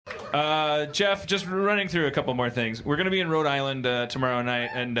Jeff, just running through a couple more things. We're going to be in Rhode Island tomorrow night,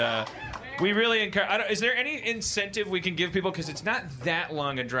 and we really encourage... Is there any incentive we can give people? Because it's not that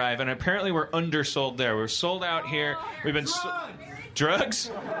long a drive, and apparently we're undersold there. We're sold out here. We've been... Drugs?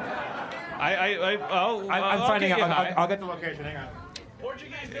 I'm finding out. I'll get the location. Hang on.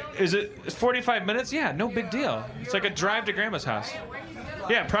 Is it 45 minutes? Yeah, no big deal. It's like a drive to Grandma's house.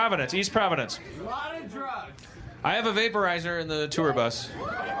 Yeah, Providence, East Providence. A lot of drugs. I have a vaporizer in the tour bus.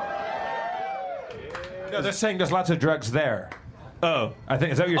 No, they're saying there's lots of drugs there. Oh, I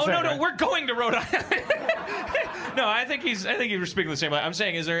think is that what you're saying? Oh no, right? we're going to Rhode Island. No, I think you were speaking the same way. I'm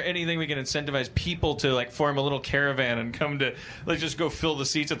saying, is there anything we can incentivize people to like form a little caravan and come to, like, just go fill the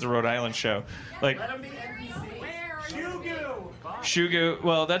seats at the Rhode Island show, like. Shugu.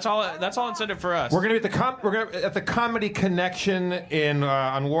 Well, that's all incentive for us. We're gonna be at the Comedy Connection in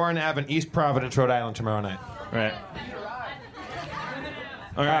on Warren Ave in East Providence, Rhode Island tomorrow night. Right.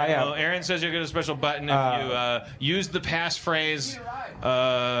 All right. Yeah. Well, Aaron says you'll get a special button if you use the passphrase.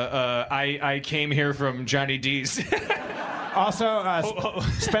 I came here from Johnny D's. Also,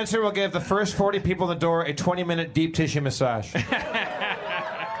 Spencer will give the first 40 people in the door a 20-minute deep tissue massage.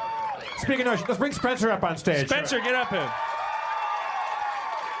 Speaking of, let's bring Spencer up on stage. Spencer, get up here.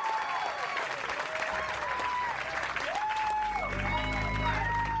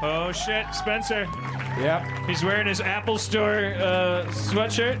 Oh shit, Spencer. Yep. He's wearing his Apple Store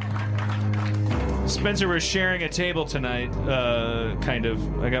sweatshirt. Spencer, we're sharing a table tonight, kind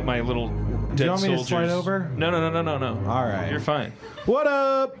of. I got my little dead soldiers. Do you want me to slide over? No. All right. You're fine. What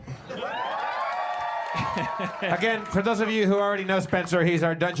up? Again, for those of you who already know Spencer, he's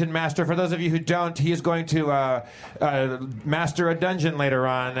our dungeon master. For those of you who don't, he is going to master a dungeon later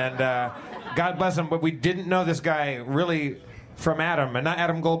on. And God bless him, but we didn't know this guy really from Adam, and not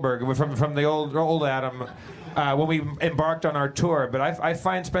Adam Goldberg, from the old Adam. When we embarked on our tour, but I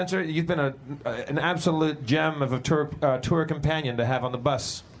find, Spencer, you've been an absolute gem of a tour companion to have on the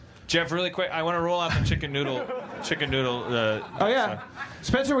bus. Jeff, really quick, I want to roll out the chicken noodle. Oh yeah,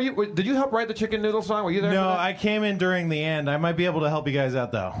 Spencer, did you help write the chicken noodle song? Were you there? No, I came in during the end. I might be able to help you guys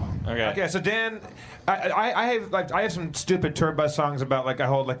out though. Okay. So Dan, I have some stupid tour bus songs about like I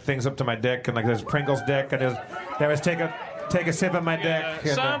hold like things up to my dick and like there's Pringles dick and there was take a sip of my dick.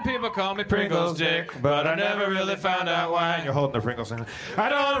 Some people call me Pringles dick, but I never really found out why. And you're holding the Pringles thing. I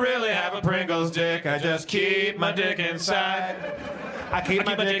don't really have a Pringles dick. I just keep my dick inside. I keep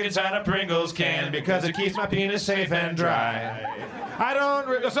my dick inside a Pringles can because it keeps my penis safe and dry. I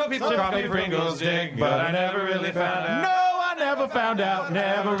don't. Some people call me Pringles dick, but I never really found out. No, I never found out.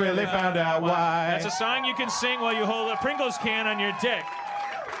 Never really found out why. That's a song you can sing while you hold a Pringles can on your dick.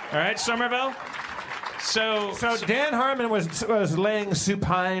 All right, Sommerville. So Dan Harmon was laying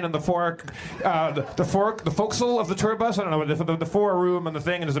supine on the forecastle of the tour bus. I don't know the four room and the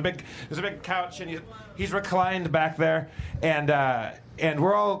thing, and there's a big couch, and he's reclined back there, and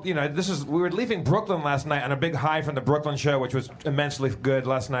we're all we were leaving Brooklyn last night on a big high from the Brooklyn show, which was immensely good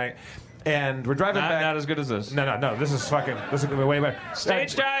last night. And we're driving back. Not as good as this. No. This is gonna be way better.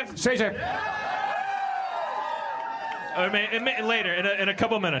 Stage dive. Stage dive. Later, in a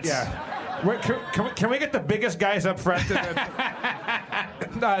couple minutes. Yeah. Can we get the biggest guys up front?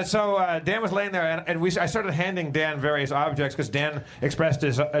 So Dan was laying there, and I started handing Dan various objects because Dan expressed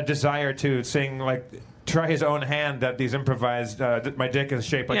a desire to sing, try his own hand at these improvised. My dick is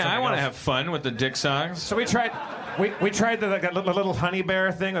shaped like something else. Yeah, I want to have fun with the dick songs. So we tried. We tried the little honey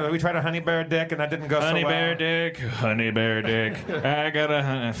bear thing. We tried a honey bear dick, and that didn't go so well. Honey bear dick. I got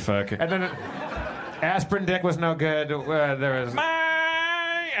a fuck it. And then aspirin dick was no good. There was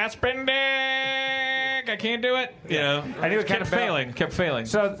my aspirin dick. I can't do it. You know, and he was kept failing.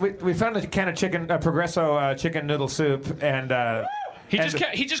 So we found a can of Progresso chicken noodle soup, and he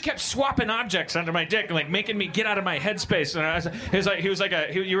just kept swapping objects under my dick, and making me get out of my headspace. And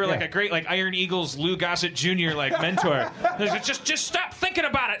you were like a great Iron Eagles Lou Gossett Jr. mentor. Just stop thinking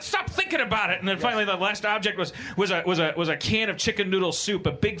about it. Stop thinking about it. And then finally, the last object was a can of chicken noodle soup,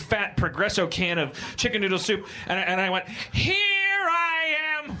 a big fat Progresso can of chicken noodle soup, and I went, here I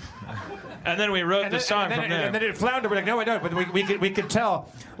am. And then we wrote the song from there. And then it floundered. We're like, no, but we could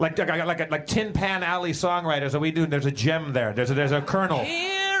tell, like Tin Pan Alley songwriters that we do. There's a gem there. There's a kernel.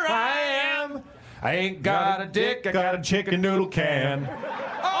 Here I am. I ain't got a dick. I got a chicken noodle can.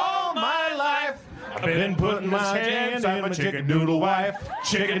 All my life I've been putting my hands on my chicken noodle wife.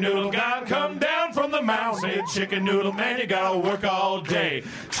 Chicken noodle God come down from the mountain. Chicken noodle man, you gotta work all day.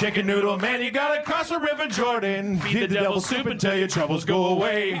 Chicken noodle man, you gotta cross the River Jordan. Feed the devil soup until your troubles go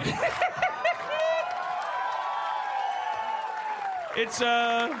away. It's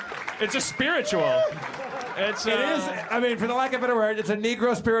a spiritual. It's It is. I mean, for the lack of a better word, it's a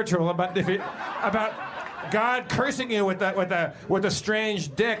Negro spiritual about God cursing you with a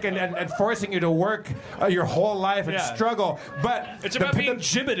strange dick and forcing you to work your whole life and struggle. But it's about being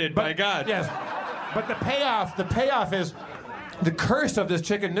gibbeted by God. Yes. But the payoff is the curse of this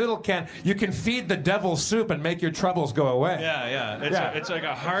chicken noodle can. You can feed the devil soup and make your troubles go away. Yeah. It's like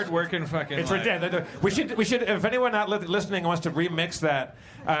a hard-working fucking. It's ridiculous. We should. If anyone not listening wants to remix that,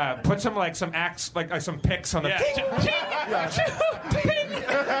 put some acts like some picks on the.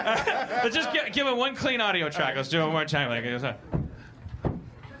 Let's just give it one clean audio track. Let's do it one more time.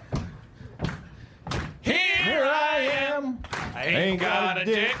 Here I am. I ain't got a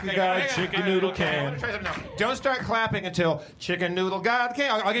dick. I got a chicken noodle can. Don't start clapping until chicken noodle God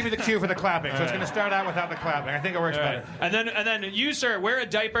can. I'll give you the cue for the clapping. So it's going to start out without the clapping. I think it works better. And then you, sir, wear a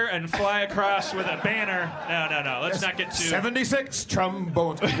diaper and fly across with a banner. No. Let's not get too. 76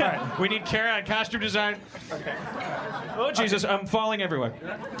 trombones. Right. We need Kara on costume design. Okay. Oh Jesus, I'm falling everywhere.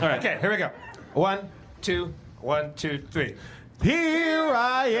 All right. Okay, here we go. 1, 2, 1, 2, 3. Here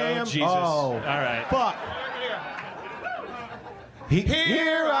I am. Oh, Jesus. Oh. All right. Fuck.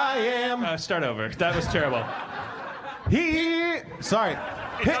 Here I am. Start over. That was terrible. Sorry.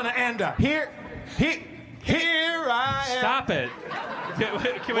 It's on the end up. Here I am. Stop it.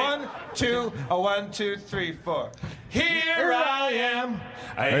 Can we... 1, 2, 1, 2, 3, 4. Here I am.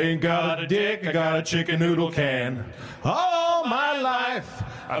 I ain't got a dick, I got a chicken noodle can. All my life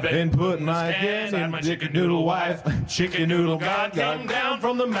I've been putting my hand in my chicken noodle wife. Chicken noodle God come down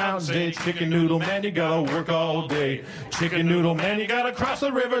from the mountains. Hey, chicken noodle man, you gotta work all day. Chicken noodle man, you gotta cross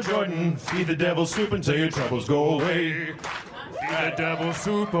the river Jordan. Feed the devil soup until your troubles go away. Feed the devil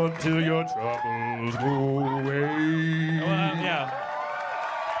soup until your troubles go away. Yeah.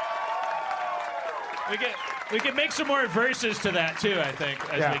 We can make some more verses to that too, I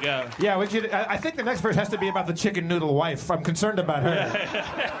think, as we go. Yeah, I think the next verse has to be about the chicken noodle wife. I'm concerned about her.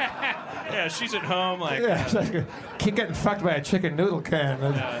 Yeah, she's at home like. Keep getting fucked by a chicken noodle can.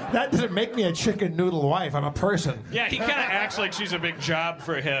 That doesn't make me a chicken noodle wife. I'm a person. Yeah, he kind of acts like she's a big job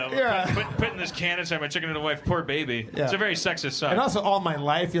for him. Yeah. Putting this can inside my chicken noodle wife, poor baby. Yeah. It's a very sexist song. And also, all my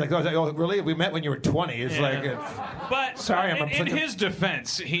life, you're like, oh, really? We met when you were 20. It's But sorry, in his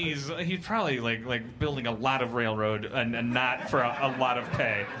defense, he's probably like building a lot of railroad and not for a lot of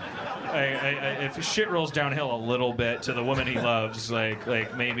pay. If shit rolls downhill a little bit to the woman he loves, like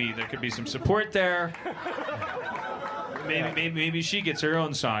maybe there could be some support there. Maybe she gets her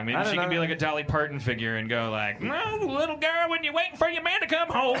own song. Maybe she can be like a Dolly Parton figure and go like, "No, little girl, when you're waiting for your man to come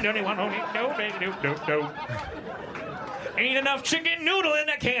home, don't you want no. Ain't enough chicken noodle in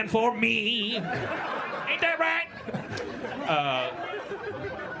that can for me. Ain't that right?"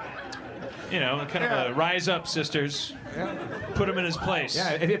 Kind of a rise up, sisters. Yeah. Put him in his place.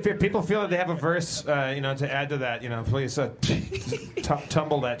 Yeah, if people feel that they have a verse, to add to that, please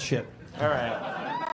tumble that shit. All right.